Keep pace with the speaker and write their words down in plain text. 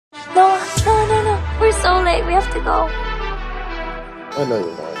No. We're so late. We have to go. Oh, no,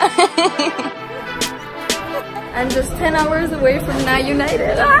 you're not. I'm just 10 hours away from Now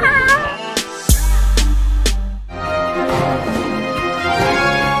United.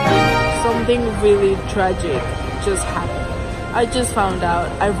 Something really tragic just happened. I just found out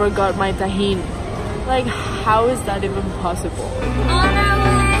I forgot my tahini. Like, how is that even possible? Oh no,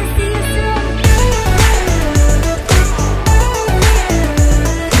 I'll see you soon.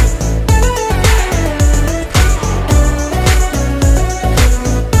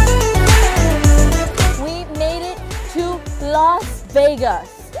 We made it to Las Vegas.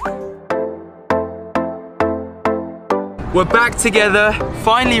 We're back together,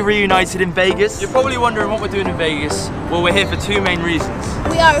 finally reunited in Vegas. You're probably wondering what we're doing in Vegas. Well, we're here for two main reasons.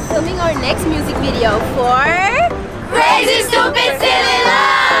 We are filming our next music video for Crazy Stupid Silly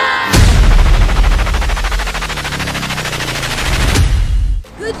Love!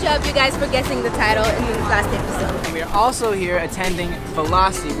 Good job, you guys, for guessing the title in the last episode. And we are also here attending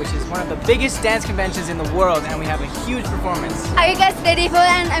Velocity, which is one of the biggest dance conventions in the world, and we have a huge performance. Are you guys ready for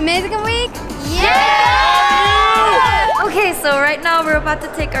an amazing week? Yeah! Okay, so right now we're about to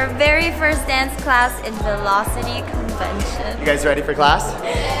take our very first dance class in Velocity Convention. You guys ready for class?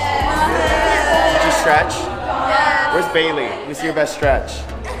 Yeah. Did you stretch? Yeah. Where's Bailey? Let me see your best stretch.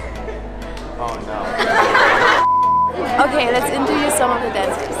 Oh no. Okay, let's introduce some of the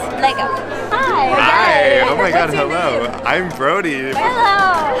dancers. Lego. Hi. Hi. Oh my god, hello. I'm Brody. Hello.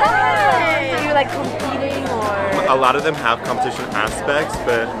 Hi. Are you like competing or? A lot of them have competition aspects,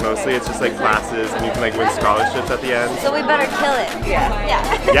 but mostly it's just like classes and you can like win scholarships at the end. So we better kill it. Yeah.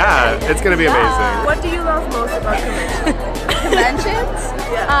 Yeah, it's gonna be amazing. What do you love most about conventions? Conventions?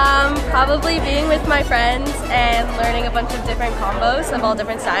 Probably being with my friends and learning a bunch of different combos of all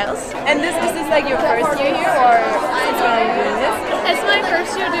different styles. And is this like your first year here or since you've been doing this? It's my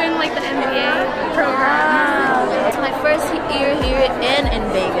first year doing like the MBA program. It's my first year here in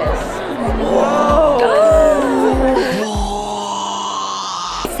Vegas.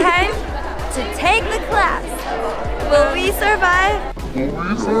 It's time to take the class. Will we survive?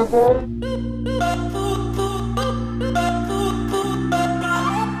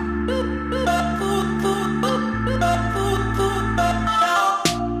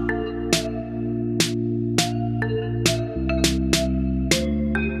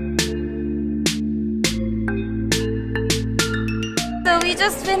 So we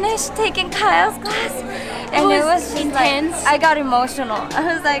just finished taking Kaya's class, and it was just intense. Like, I got emotional.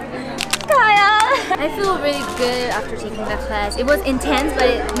 I was like, Kaya! I feel really good after taking that class. It was intense, but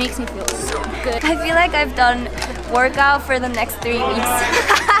it makes me feel so good. I feel like I've done workout for the next 3 weeks.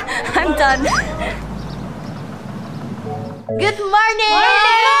 I'm done. Good morning!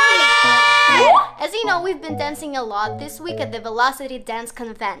 As you know, we've been dancing a lot this week at the Velocity Dance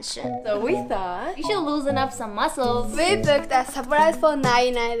Convention. So we thought We should loosen up some muscles. We booked a surprise for Now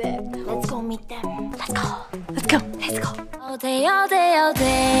United. Let's go meet them. Let's go. Let's go. Let's go. All day, all day, all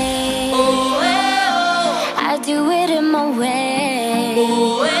day. I do it in my way.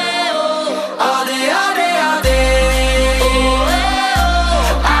 All day, all day, all day.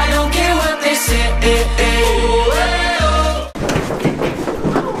 I don't care what they say.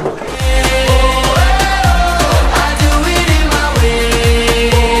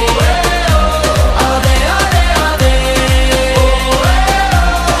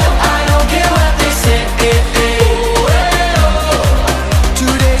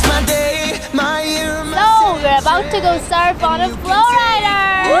 To go surf on a flow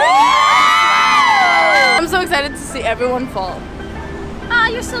rider! I'm so excited to see everyone fall. Ah,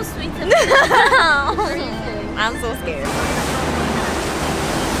 you're so sweet to me. I'm so scared.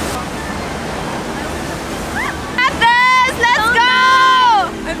 Let's go!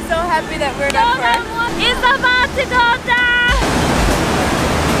 I'm so happy that we're not first. It's about to go down!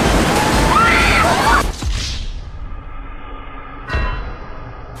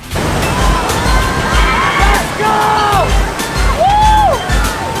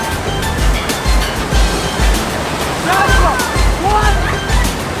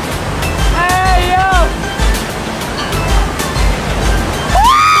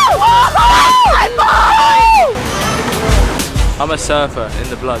 I'm a surfer in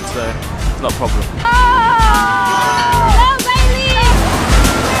the blood, so it's not a problem.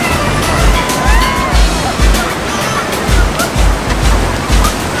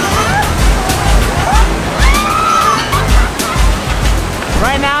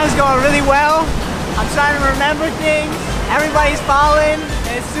 Right now it's going really well. I'm starting to remember things. Everybody's falling,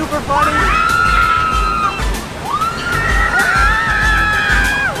 and it's super funny.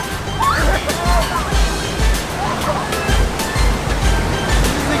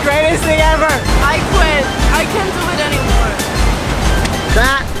 This is the greatest greatest thing ever. I quit. I can't do it anymore.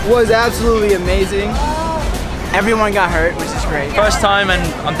 That was absolutely amazing. Everyone got hurt, which is great. First time, and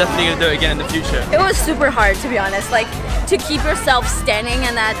I'm definitely gonna do it again in the future. It was super hard, to be honest. Like, to keep yourself standing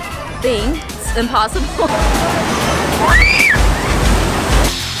in that thing, it's impossible.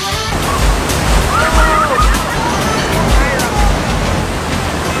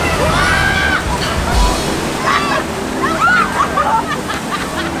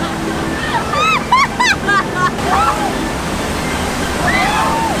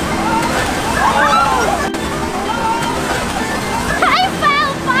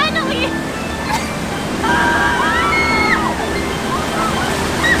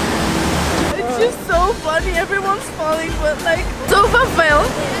 Everyone's falling, but like Tova fell,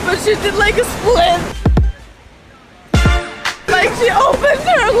 but she did like a split. Like she opened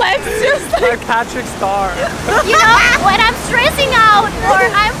her legs just like Patrick Star. You know, when I'm stressing out or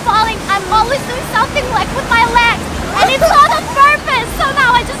I'm falling, I'm always doing something like with my legs, and it's not on purpose. So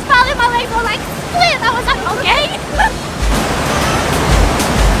now I just fell and my legs were like split. I was like, okay.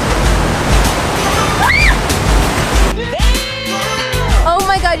 Oh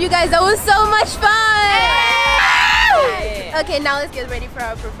my god, you guys, that was so much fun! Okay, now let's get ready for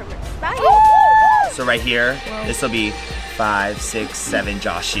our performance. Bye! So right here, this will be 5, 6, 7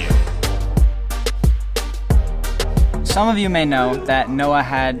 Josh U. Some of you may know that Noah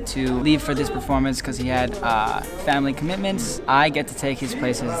had to leave for this performance because he had family commitments. I get to take his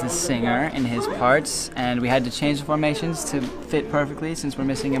place as the singer in his parts, and we had to change the formations to fit perfectly since we're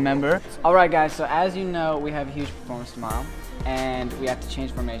missing a member. Alright guys, so as you know, we have a huge performance tomorrow, and we have to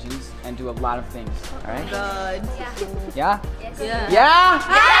change formations and do a lot of things, alright? God. Yeah? Yes. Yeah? Yeah!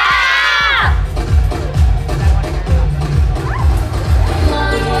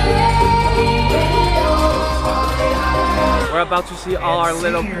 We're about to see all our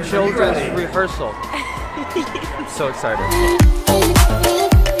little children's rehearsal. I'm so excited.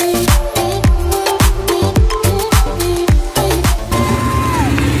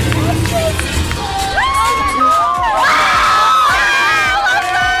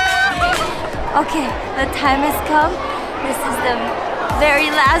 Okay, the time has come. This is the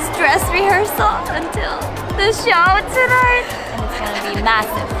very last dress rehearsal until the show tonight. And it's gonna be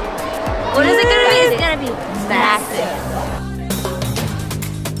massive. What is it gonna be? It's gonna be massive.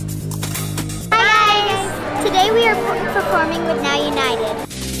 Hi guys! Today we are performing with Now United.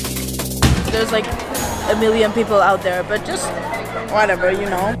 there's like a million people out there, but just whatever, you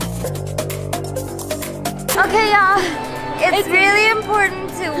know. Okay, y'all. It's really important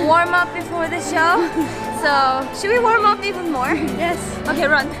to warm up before the show. So, should we warm up even more? Yes. Okay,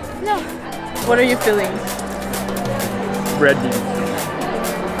 run. No. What are you feeling? Ready.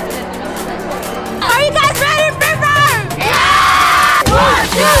 Are you guys ready for fun? Yeah! 1,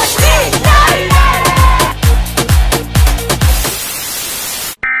 2, 3, 9!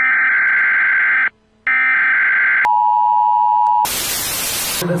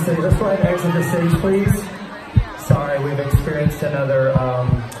 Let's go ahead and exit the stage, please. Sorry, we've experienced another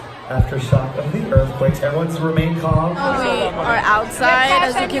aftershock of the earthquakes. Everyone's remain calm. We are outside,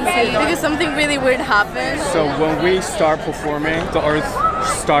 as you can see, because something really weird happened. So when we start performing, the earth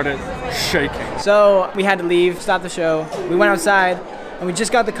started shaking. So we had to leave, stop the show. We went outside, and we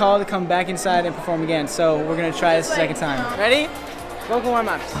just got the call to come back inside and perform again. So we're gonna try this a second time. Ready? Vocal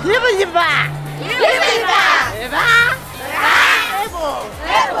warm-ups.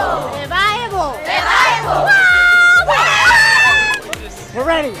 We're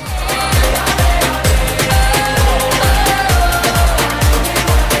ready.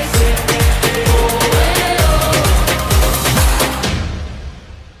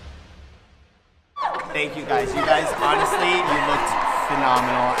 Thank you guys. You guys, honestly, you looked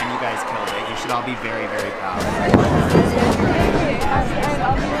phenomenal and you guys killed it. You should all be very, very proud.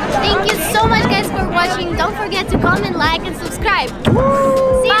 Thank you so much guys for watching. Don't forget to comment, like, and subscribe.